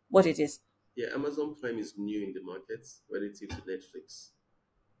it is. yeah, Amazon Prime is new in the market relative to Netflix,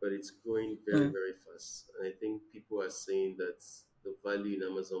 but it's growing very, Mm, very fast. And I think people are saying that the value in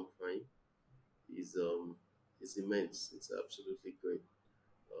Amazon Prime is is immense. It's absolutely great.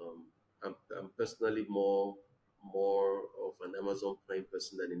 I'm personally more of an Amazon Prime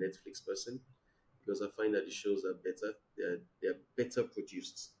person than a Netflix person because I find that the shows are better. They're better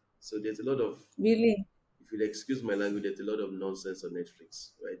produced. So there's a lot of, really? if you'll excuse my language, there's a lot of nonsense on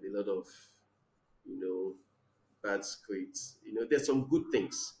Netflix, right? A lot of, you know, bad scripts. There's some good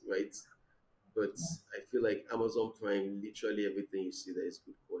things, right? But I feel like Amazon Prime, literally everything you see there is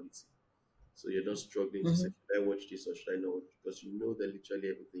good quality. So you're not struggling to say, Hmm. should I watch this or should I not watch? Because you know that literally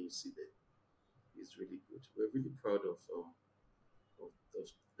everything you see there is really good. We're really proud of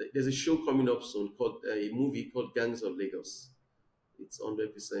there's a show coming up soon called a movie called Gangs of Lagos. It's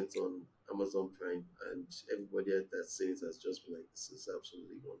 100% on Amazon Prime, and everybody that's seen it has just been like, "This is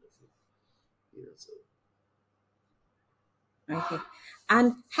absolutely wonderful." So Okay.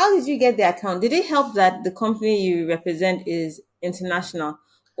 And how did you get the account? Did it help that the company you represent is international,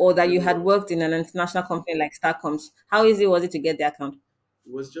 or that no, you no, had no. worked in an international company like Starcoms? How easy was it to get the account?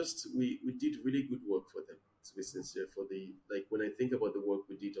 It was just we did really good work for them. To be sincere, for the like when I think about the work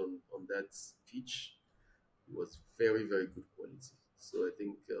we did on that pitch, it was very very good quality. So I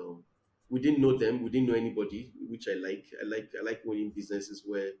think we didn't know them, we didn't know anybody, which I like. I like winning businesses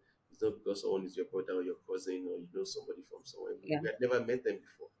where it's not because someone is your brother or your cousin or you know somebody from somewhere. We Yeah. had never met them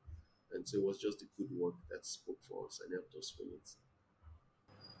before, and so it was just the good work that spoke for us and helped us win it.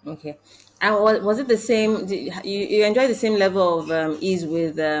 Okay. And was it the same? You enjoy the same level of ease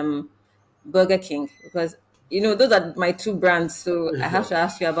with Burger King? Because, those are my two brands. So I have to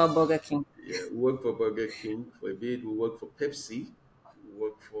ask you about Burger King. Yeah, we work for Burger King for a bit. We work for Pepsi. We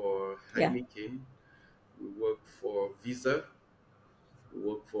work for Yeah. Heineken. We work for Visa. We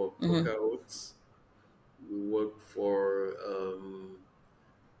work for Mm-hmm. Coca Oats. We work for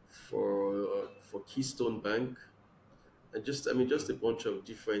Keystone Bank, and just a bunch of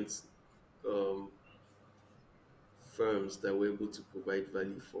different um, firms that we're able to provide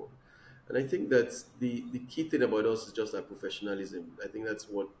value for. And I think that the key thing about us is just our professionalism. I think that's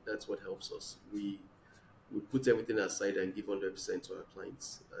what helps us. We put everything aside and give 100% to our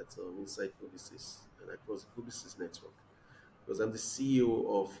clients at inside Publicis and across the Publicis network. Because I'm the CEO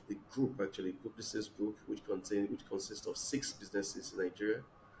of the group, actually, Publicis Group, which consists of 6 businesses in Nigeria.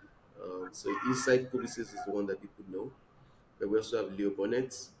 So inside Publicis is the one that people know. But we also have Leo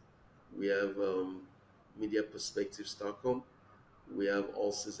Bonnet, we have Media Perspective Starcom, we have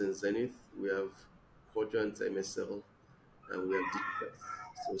All Season Zenith, we have Quadrant MSL, and we have Digitas.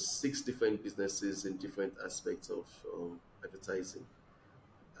 So 6 different businesses in different aspects of advertising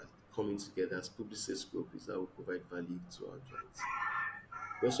coming together as Publicis Group is how we provide value to our clients.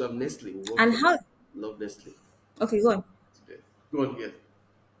 We also have Nestle. We work And for how? Nestle. Love Nestle Okay, go on. today. Go on, yeah.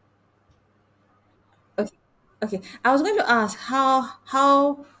 Okay, I was going to ask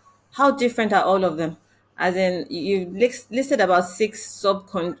how different are all of them? As in, you listed about six sub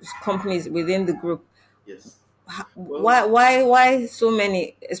companies within the group. Yes. Well, Why so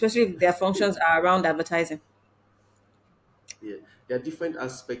many? Especially if their functions are around advertising. yeah, there are different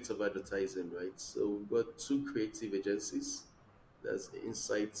aspects of advertising, right? So we've got two creative agencies, that's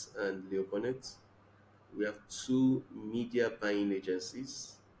Insights and Leoponet. We have two media buying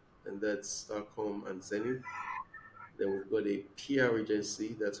agencies, and that's Starcom and Zenith. Then we've got a PR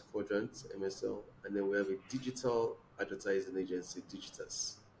agency, that's Quadrant MSL, and then we have a digital advertising agency,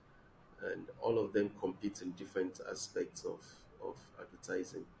 Digitas. And all of them compete in different aspects of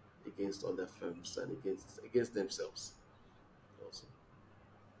advertising against other firms and against themselves also.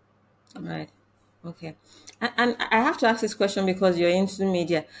 Right. Okay. And I have to ask this question because you're into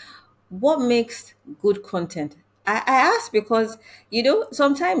media. What makes good content? I ask because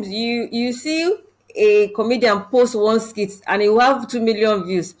sometimes you see a comedian post one skit and it will have 2 million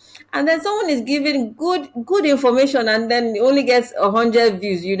views, and then someone is giving good information and then it only gets 100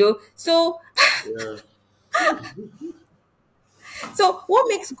 views. So Yeah. so what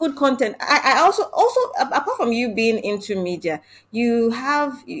makes good content? I also apart from you being into media, you're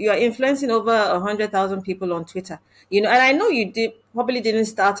influencing over 100,000 people on Twitter. And I know you didn't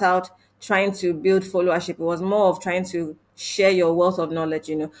start out trying to build followership. It was more of trying to share your wealth of knowledge.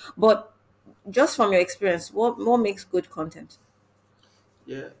 But just from your experience, what makes good content?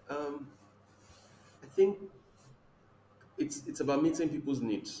 Yeah. I think it's about meeting people's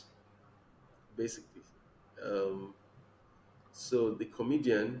needs, basically. Um, so the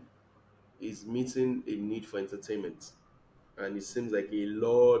comedian is meeting a need for entertainment, and it seems like a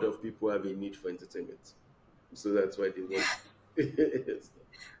lot of people have a need for entertainment. So that's why they want.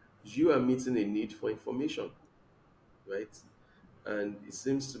 You are meeting a need for information, right? And it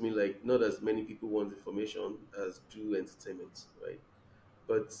seems to me like not as many people want information as do entertainment, right?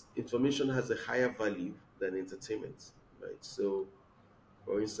 But information has a higher value than entertainment, right? So,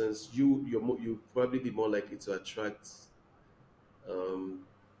 for instance, you probably be more likely to attract um,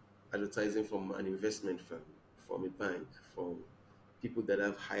 advertising from an investment firm, from a bank, from people that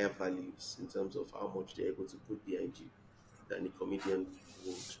have higher values in terms of how much they're able to put behind you than a comedian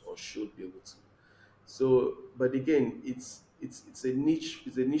would or should be able to. So, but again, it's a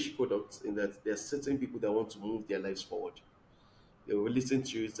niche product in that there are certain people that want to move their lives forward. They will listen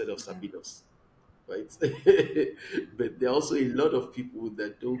to you instead of Yeah. Sabinos, right? But there are also a lot of people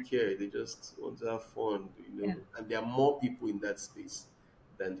that don't care. They just want to have fun, Yeah. and there are more people in that space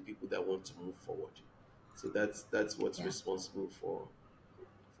than the people that want to move forward. So that's what's Yeah. responsible for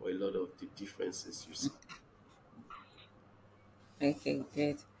a lot of the differences you see. Okay,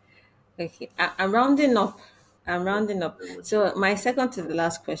 great. Okay, I'm rounding up. I'm Thank rounding you up. very much. So my second to the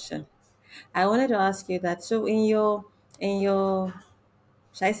last question, I wanted to ask you that. So in your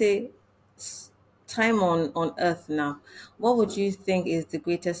should I say time on Earth now, what would you think is the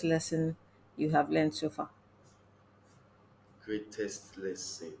greatest lesson you have learned so far? Greatest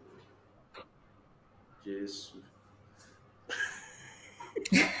lesson, Jesus.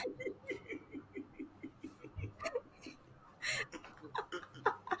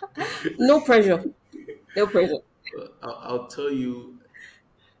 No pressure. No pressure. I'll tell you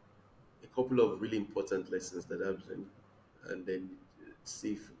a couple of really important lessons that I've learned, and then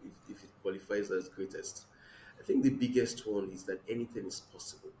see if it qualifies as greatest. I think the biggest one is that anything is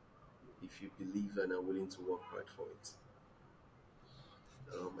possible if you believe and are willing to work hard for it.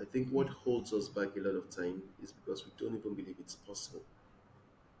 I think what holds us back a lot of time is because we don't even believe it's possible,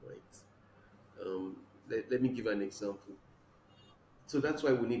 right? Let me give an example. So that's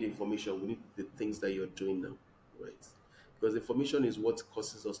why we need information. We need the things that you're doing now, right? Because information is what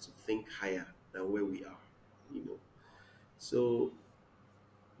causes us to think higher than where we are, you know. So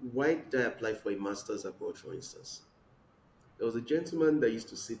why did I apply for a master's abroad, for instance? There was a gentleman that used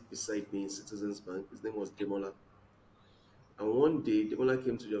to sit beside me in Citizens Bank. His name was Demola. And one day, Demola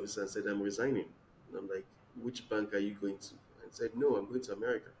came to the office and said, I'm resigning. And I'm like, which bank are you going to? And said, no, I'm going to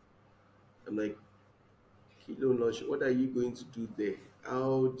America. I'm like, Kilo Lodge, what are you going to do there?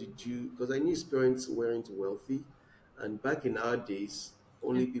 How did you? Because I knew his parents weren't wealthy. And back in our days,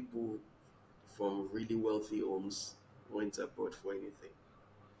 Yeah. only people from really wealthy homes went abroad for anything.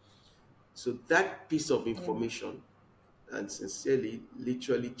 So that piece of Yeah. information and sincerely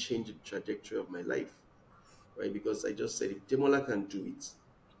literally changed the trajectory of my life, right? Because I just said if Demola can do it,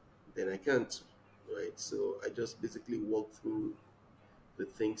 then I can't, right? So I just basically walked through the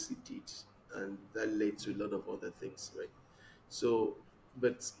things he did, and that led to a lot of other things, right? So,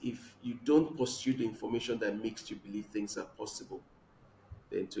 but if you don't pursue the information that makes you believe things are possible,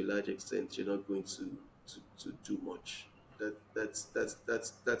 then to a large extent you're not going to to do much. That's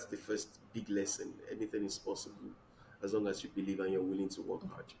the first big lesson. Anything is possible as long as you believe and you're willing to work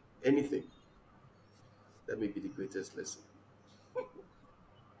hard. Anything. That may be the greatest lesson.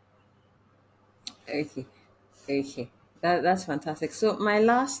 Okay. Okay, that's fantastic. So my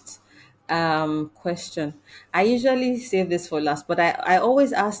last question, I usually save this for last, but I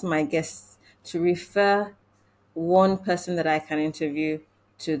always ask my guests to refer one person that I can interview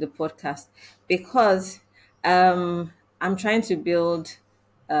to the podcast because I'm trying to build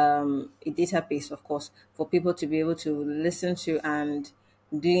a database, of course, for people to be able to listen to and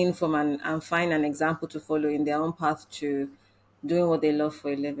glean from and find an example to follow in their own path to doing what they love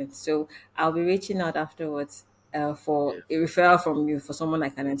for a living. So I'll be reaching out afterwards for Yeah. a referral from you for someone I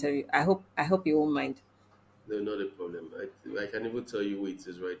can interview. I hope you won't mind. No, not a problem. I can even tell you who it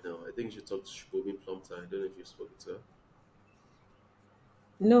is right now. I think you should talk to Shubobin Plumter. I don't know if you've spoken to her.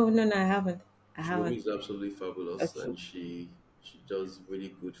 No, no, no, I haven't. I Shubobin haven't. is absolutely fabulous, Okay. and she does really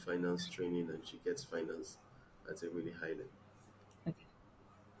good finance training, and she gets finance at a really high level. Okay.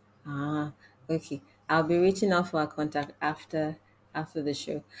 Ah, okay. I'll be reaching out for a contact after the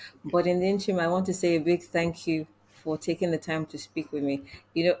show. Okay. But in the interim, I want to say a big thank you for taking the time to speak with me.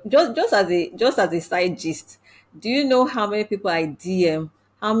 Just as a side gist, do you know how many people I DM,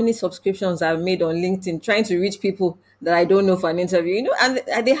 how many subscriptions I've made on LinkedIn trying to reach people that I don't know for an interview? And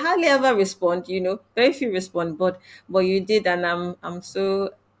they hardly ever respond. Very few respond. But you did, and I'm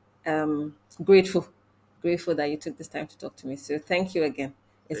so grateful that you took this time to talk to me. So thank you again.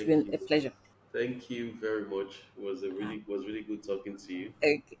 It's Thank been you. a pleasure. Thank you very much. It was really good talking to you.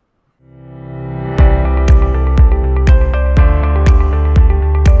 Okay.